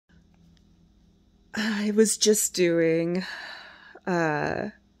I was just doing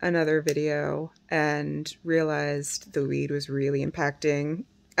another video and realized the weed was really impacting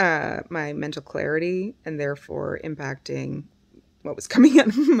my mental clarity and therefore impacting what was coming out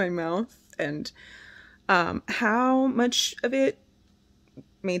of my mouth and how much of it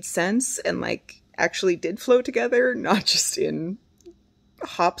made sense and like actually did flow together, not just in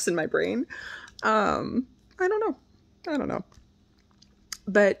hops in my brain. I don't know. I don't know.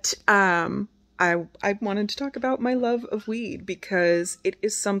 But I wanted to talk about my love of weed because it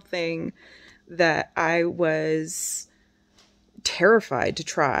is something that I was terrified to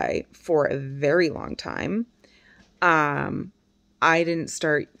try for a very long time. I didn't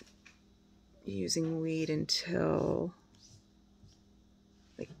start using weed until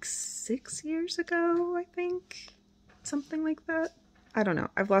like 6 years ago, I think. Something like that. I don't know.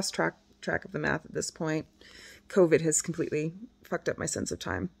 I've lost track of the math at this point. COVID has completely fucked up my sense of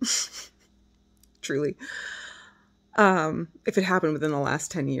time. Truly. If it happened within the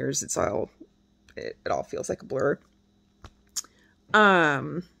last 10 years, it all feels like a blur.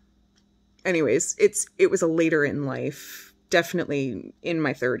 Anyways, it was a later in life, definitely in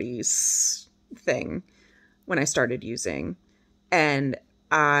my 30s thing when I started using. And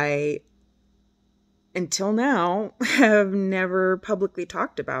I, until now, have never publicly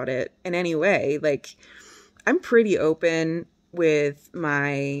talked about it in any way. Like, I'm pretty open with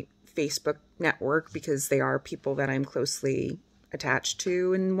my Facebook network because they are people that I'm closely attached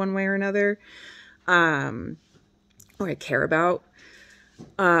to in one way or another, or I care about.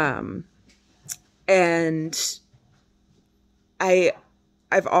 And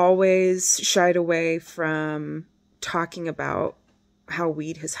I've always shied away from talking about how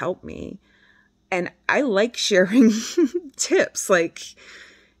weed has helped me. And I like sharing tips. Like,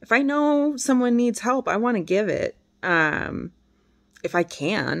 if I know someone needs help, I want to give it. If I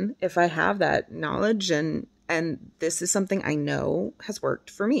can, if I have that knowledge and this is something I know has worked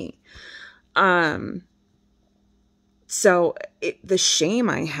for me. So the shame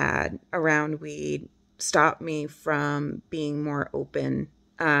I had around weed stopped me from being more open,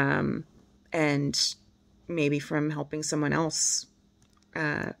 and maybe from helping someone else,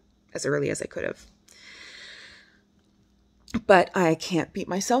 as early as I could have. But I can't beat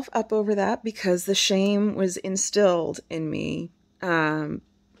myself up over that because the shame was instilled in me. And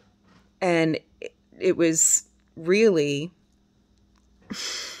it was really,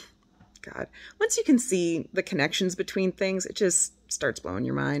 God, once you can see the connections between things, it just starts blowing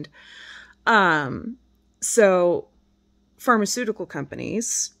your mind. So pharmaceutical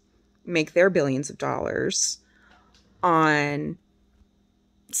companies make their billions of dollars on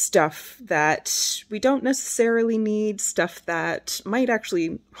stuff that we don't necessarily need, stuff that might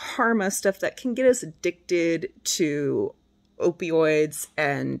actually harm us, stuff that can get us addicted to opioids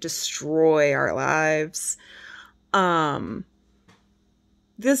and destroy our lives.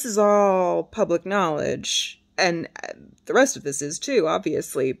 This is all public knowledge, and the rest of this is too,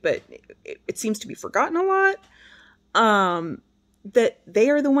 obviously, but it seems to be forgotten a lot. That they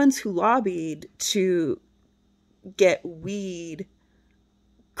are the ones who lobbied to get weed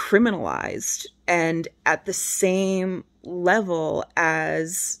criminalized and at the same level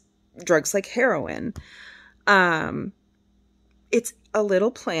as drugs like heroin. It's a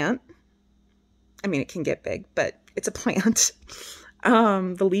little plant. I mean, it can get big, but it's a plant.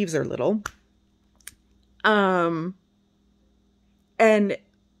 The leaves are little. And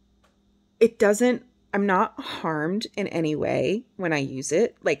it doesn't, I'm not harmed in any way when I use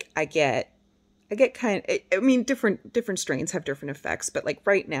it. Like I get kind of, I mean, different strains have different effects, but like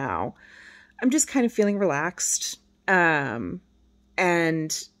right now I'm just kind of feeling relaxed. And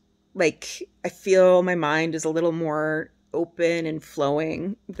like, I feel my mind is a little more open and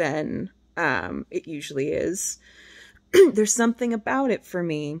flowing than, it usually is. There's something about it for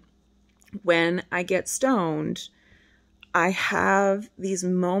me. When I get stoned, I have these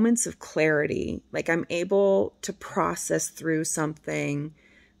moments of clarity. Like I'm able to process through something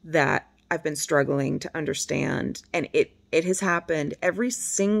that I've been struggling to understand. And it has happened every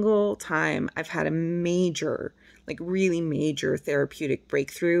single time I've had a major, like really major therapeutic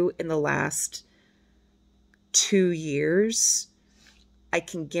breakthrough in the last 2 years. I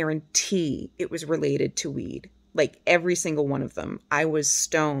can guarantee it was related to weed. Like every single one of them. I was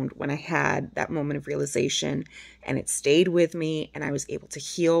stoned when I had that moment of realization, and it stayed with me, and I was able to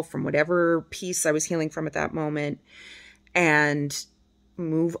heal from whatever piece I was healing from at that moment and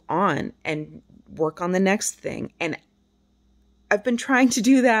move on and work on the next thing. And I've been trying to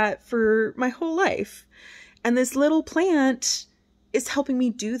do that for my whole life. And this little plant is helping me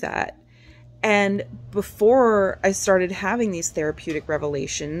do that. And before I started having these therapeutic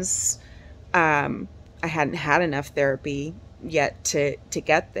revelations, I hadn't had enough therapy yet to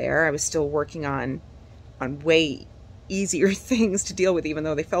get there. I was still working on way easier things to deal with, even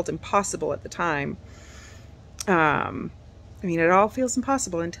though they felt impossible at the time. I mean, it all feels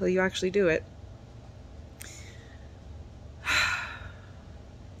impossible until you actually do it.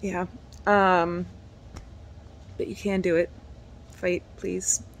 Yeah. But you can do it. Fight,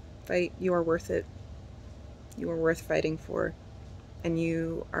 please. Fight. You are worth it. You are worth fighting for. And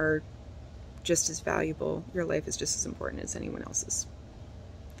you are just as valuable. Your life is just as important as anyone else's.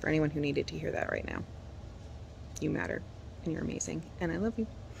 For anyone who needed to hear that right now. You matter. And you're amazing. And I love you.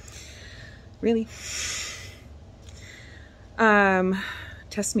 Really.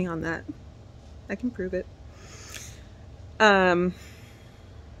 Test me on that. I can prove it. I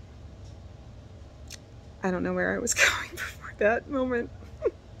don't know where I was going before that moment.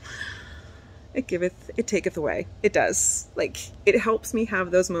 It taketh away. It does. Like, it helps me have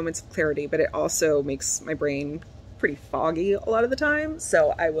those moments of clarity, but it also makes my brain pretty foggy a lot of the time.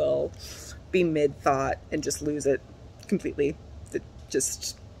 So I will be mid-thought and just lose it completely. It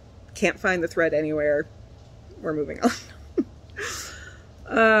just can't find the thread anywhere. We're moving on.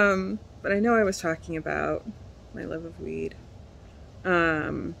 But I know I was talking about my love of weed.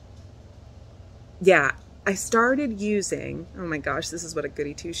 Yeah, I started using, oh my gosh, this is what a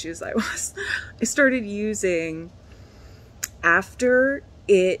goody two-shoes I was. I started using, after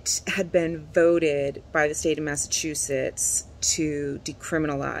it had been voted by the state of Massachusetts to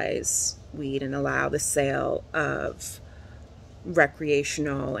decriminalize weed and allow the sale of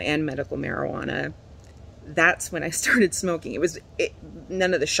recreational and medical marijuana. That's when I started smoking.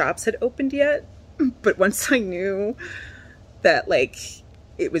 None of the shops had opened yet, but once I knew that, like,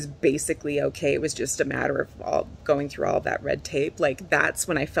 it was basically okay, it was just a matter of going through all of that red tape, like, that's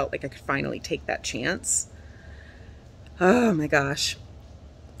when I felt like I could finally take that chance. Oh my gosh.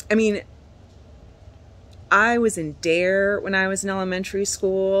 I mean, I was in DARE when I was in elementary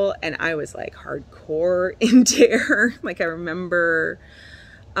school, and I was like hardcore in DARE. Like, I remember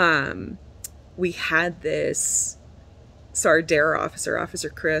we had this, so our DARE officer, Officer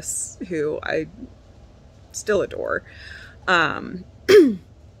Chris, who I still adore,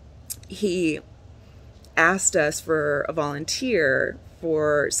 he asked us for a volunteer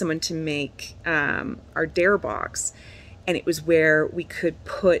for someone to make our DARE box. And it was where we could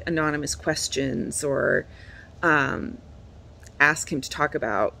put anonymous questions or ask him to talk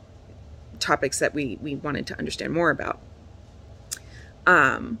about topics that we wanted to understand more about.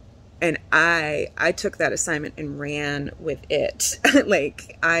 And I took that assignment and ran with it.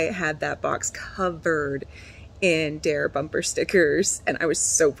 Like, I had that box covered in DARE bumper stickers, and I was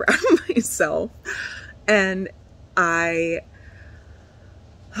so proud of myself. And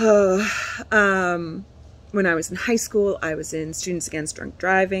when I was in high school, I was in Students Against Drunk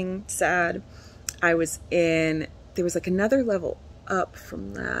Driving, SAD. I was in, there was like another level up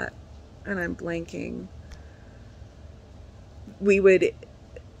from that, and I'm blanking. We would,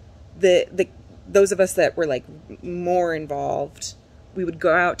 those of us that were like more involved, we would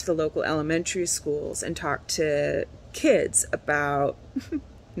go out to the local elementary schools and talk to kids about,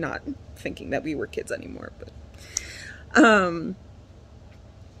 not thinking that we were kids anymore, but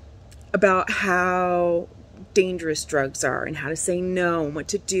about how dangerous drugs are and how to say no and what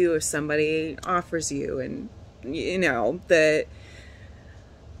to do if somebody offers you, and, you know, the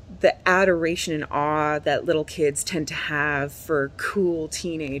adoration and awe that little kids tend to have for cool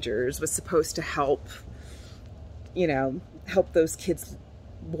teenagers was supposed to help, you know, help those kids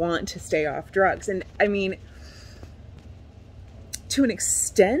want to stay off drugs. And I mean, to an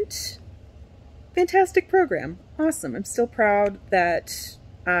extent, fantastic program. Awesome. I'm still proud that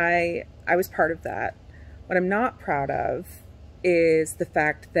I was part of that. What I'm not proud of is the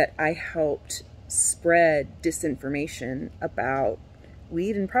fact that I helped spread disinformation about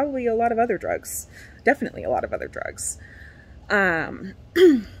weed and probably a lot of other drugs. Definitely a lot of other drugs. And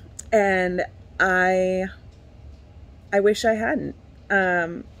I wish I hadn't.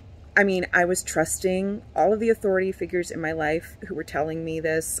 I mean, I was trusting all of the authority figures in my life who were telling me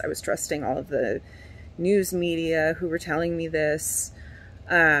this. I was trusting all of the news media who were telling me this.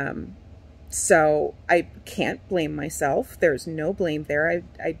 So I can't blame myself. There's no blame there.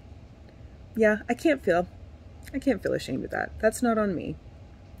 Yeah, I can't feel ashamed of that. That's not on me.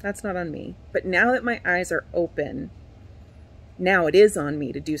 That's not on me. But now that my eyes are open, now it is on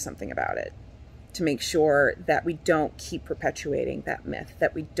me to do something about it, to make sure that we don't keep perpetuating that myth,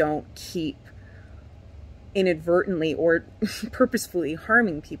 that we don't keep inadvertently or purposefully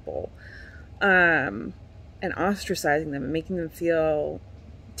harming people, and ostracizing them and making them feel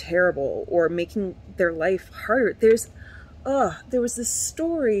terrible or making their life harder. There was this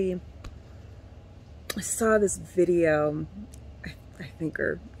story, I saw this video, I think,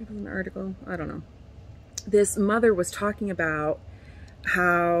 or it was an article, I don't know. This mother was talking about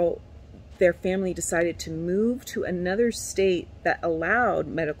how their family decided to move to another state that allowed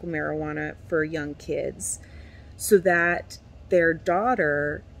medical marijuana for young kids so that their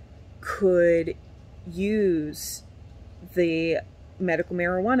daughter could use the medical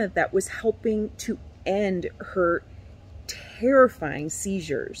marijuana that was helping to end her terrifying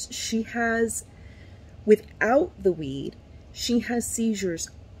seizures. She has, without the weed, she has seizures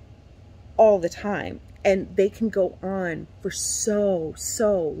all the time, and they can go on for so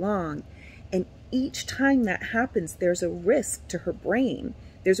long. And each time that happens, there's a risk to her brain.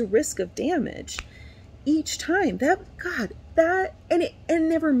 There's a risk of damage each time. And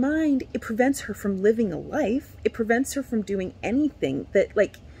never mind, it prevents her from living a life. It prevents her from doing anything that,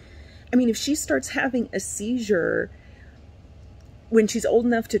 like, I mean, if she starts having a seizure when she's old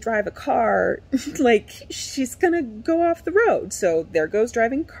enough to drive a car, like, she's gonna go off the road. So there goes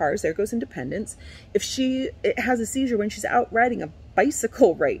driving cars, there goes independence. If she has a seizure when she's out riding a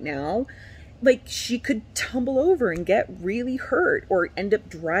bicycle right now, like, she could tumble over and get really hurt or end up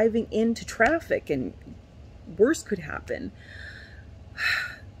driving into traffic, and worse could happen.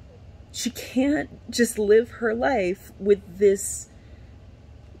 She can't just live her life with this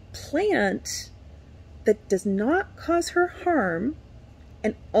plant that does not cause her harm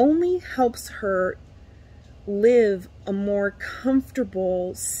and only helps her live a more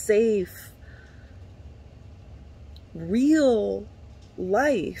comfortable, safe, real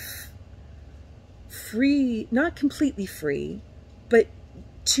life. Free, not completely free, but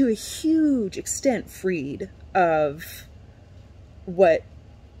to a huge extent freed of what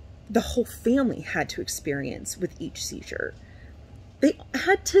the whole family had to experience with each seizure. They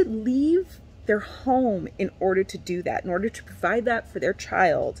had to leave their home in order to do that. In order to provide that for their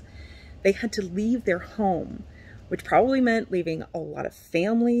child, they had to leave their home, which probably meant leaving a lot of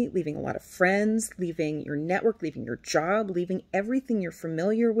family, leaving a lot of friends, leaving your network, leaving your job, leaving everything you're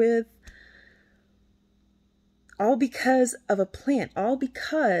familiar with. All because of a plant, all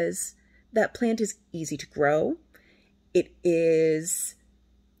because that plant is easy to grow. It is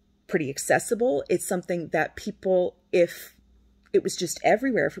pretty accessible. It's something that people, if it was just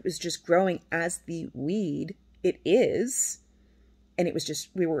everywhere, if it was just growing as the weed it is, and it was just,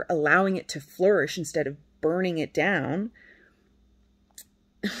 we were allowing it to flourish instead of burning it down,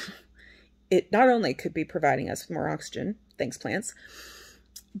 it not only could be providing us with more oxygen, thanks plants,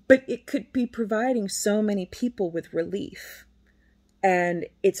 but it could be providing so many people with relief. And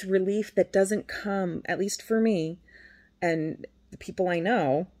it's relief that doesn't come, at least for me and the people I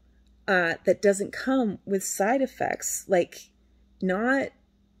know, that doesn't come with side effects. Like, not,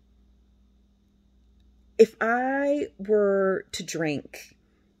 if I were to drink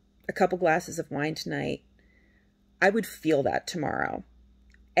a couple glasses of wine tonight, I would feel that tomorrow.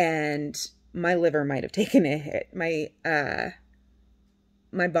 And my liver might have taken a hit. My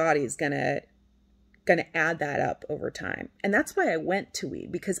body's gonna add that up over time. And that's why I went to weed,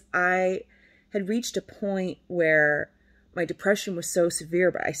 because I had reached a point where my depression was so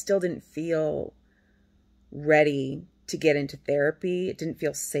severe, but I still didn't feel ready to get into therapy. It didn't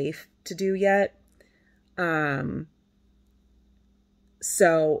feel safe to do yet.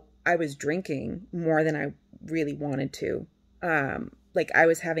 So I was drinking more than I really wanted to. Like, I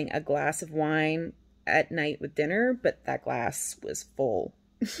was having a glass of wine at night with dinner, but that glass was full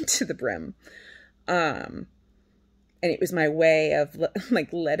to the brim. And it was my way of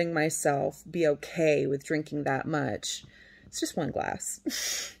like letting myself be okay with drinking that much. It's just one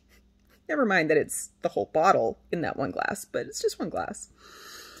glass. Never mind that it's the whole bottle in that one glass, but it's just one glass.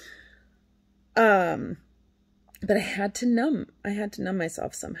 But I had to numb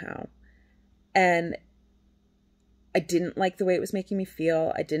myself somehow. And I didn't like the way it was making me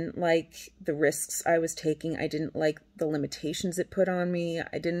feel. I didn't like the risks I was taking. I didn't like the limitations it put on me.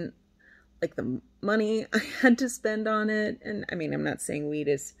 I didn't like the money I had to spend on it. And I mean, I'm not saying weed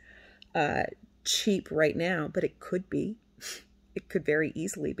is cheap right now, but it could be. It could very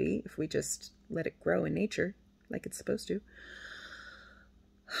easily be if we just let it grow in nature like it's supposed to.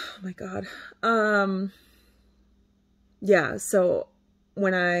 Oh my God. Yeah, so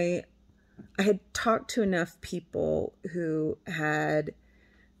when I had talked to enough people who had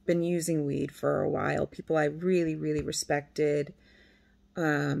been using weed for a while, people I really, really respected,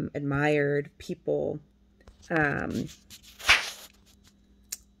 admired, people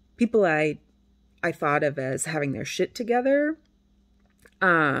I thought of as having their shit together.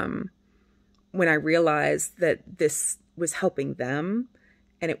 When I realized that this was helping them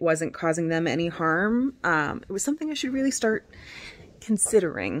and it wasn't causing them any harm, it was something I should really start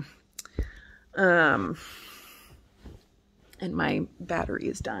considering. And my battery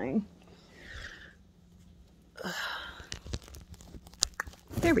is dying.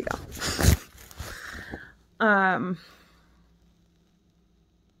 There we go.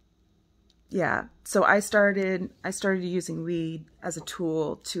 Yeah, so I started using weed as a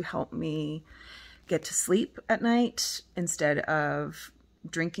tool to help me get to sleep at night instead of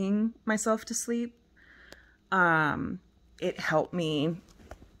drinking myself to sleep. It helped me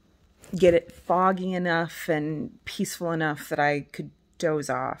get it foggy enough and peaceful enough that I could doze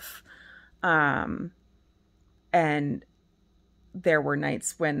off. And there were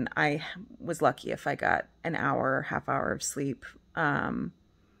nights when I was lucky if I got an hour, half hour of sleep.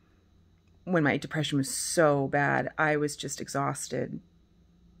 When my depression was so bad, I was just exhausted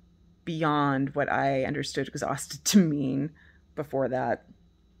beyond what I understood exhausted to mean before that.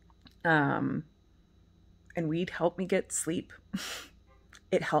 And weed helped me get sleep.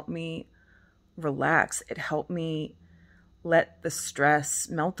 It helped me relax. It helped me let the stress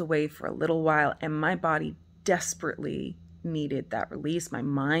melt away for a little while. And my body desperately needed that release. My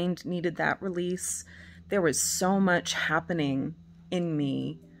mind needed that release. There was so much happening in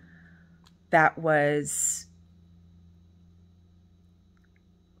me that was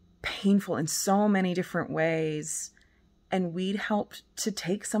painful in so many different ways. And weed helped to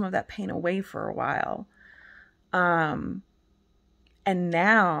take some of that pain away for a while. And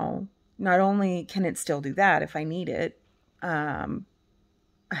now, not only can it still do that if I need it, I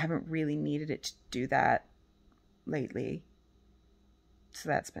haven't really needed it to do that lately. So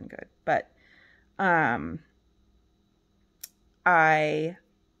that's been good. But I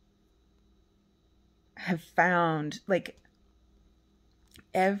have found, like,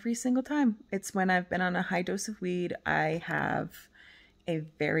 every single time it's when I've been on a high dose of weed, I have a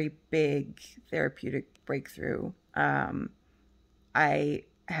very big therapeutic breakthrough. I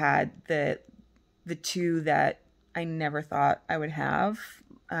had the two that I never thought I would have,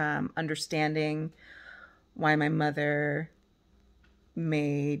 understanding why my mother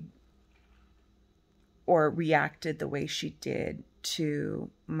made or reacted the way she did to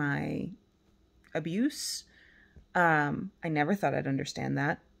my abuse. I never thought I'd understand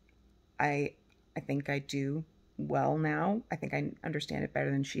that. I think I do well now. I think I understand it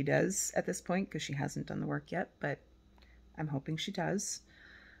better than she does at this point because she hasn't done the work yet, but I'm hoping she does.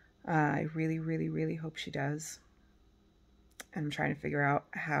 I really, really, really hope she does. I'm trying to figure out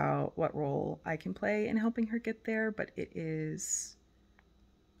what role I can play in helping her get there, but it is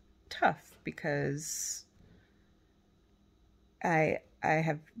tough because I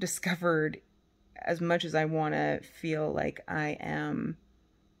have discovered, as much as I want to feel like I am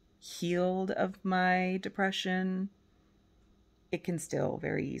healed of my depression, it can still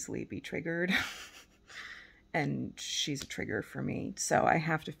very easily be triggered. And she's a trigger for me. So I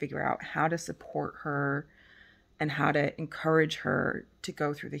have to figure out how to support her and how to encourage her to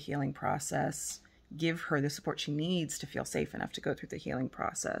go through the healing process, give her the support she needs to feel safe enough to go through the healing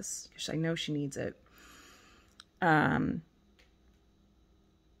process, because I know she needs it. How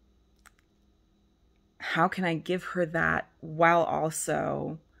can I give her that while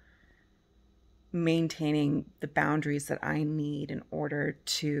also maintaining the boundaries that I need in order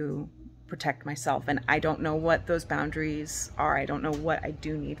to protect myself? And I don't know what those boundaries are. I don't know what I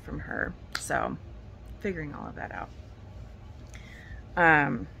do need from her. So figuring all of that out.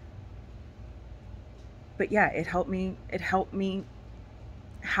 But yeah, it helped me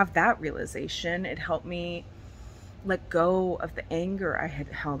have that realization. It helped me let go of the anger I had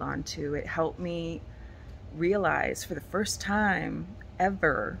held on to. It helped me realize for the first time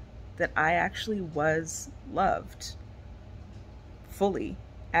ever that I actually was loved fully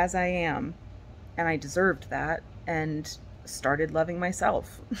as I am, and I deserved that, and started loving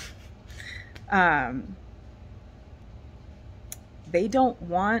myself. They don't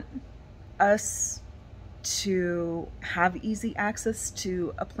want us to have easy access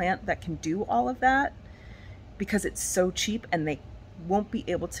to a plant that can do all of that because it's so cheap, and they won't be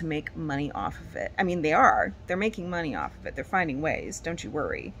able to make money off of it. I mean, they're making money off of it. They're finding ways, don't you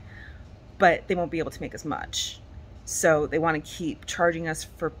worry. But they won't be able to make as much. So they want to keep charging us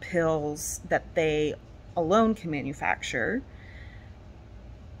for pills that they alone can manufacture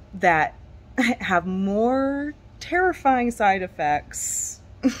that have more terrifying side effects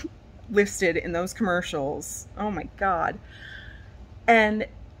listed in those commercials. Oh my God. And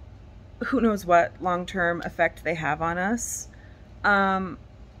who knows what long-term effect they have on us. Yeah,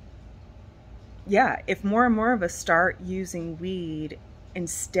 if more and more of us start using weed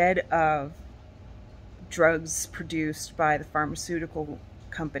instead of drugs produced by the pharmaceutical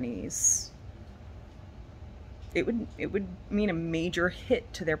companies, it would mean a major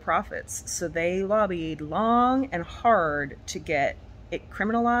hit to their profits. So they lobbied long and hard to get it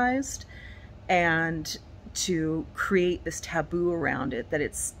criminalized and to create this taboo around it, that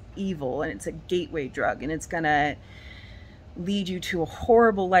it's evil and it's a gateway drug and it's gonna lead you to a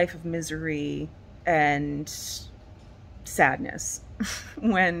horrible life of misery and sadness.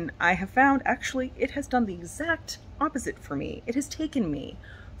 When I have found, actually, it has done the exact opposite for me. It has taken me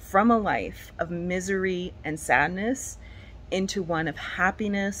from a life of misery and sadness into one of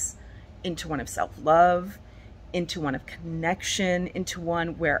happiness, into one of self-love, into one of connection, into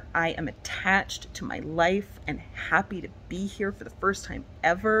one where I am attached to my life and happy to be here for the first time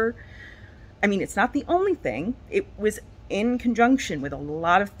ever. I mean, it's not the only thing. It was in conjunction with a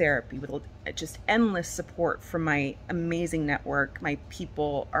lot of therapy, with just endless support from my amazing network. My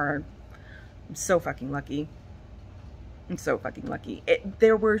people are, I'm so fucking lucky. I'm so fucking lucky.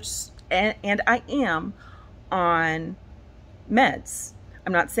 There were, and I am on meds.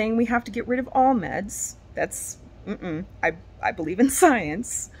 I'm not saying we have to get rid of all meds. That's, I believe in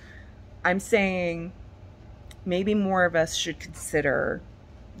science. I'm saying maybe more of us should consider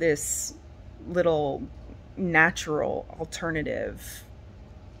this little natural alternative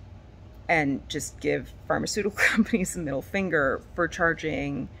and just give pharmaceutical companies a middle finger for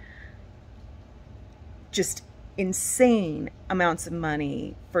charging just insane amounts of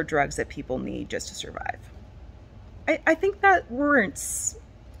money for drugs that people need just to survive. I think that warrants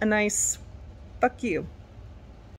a nice fuck you.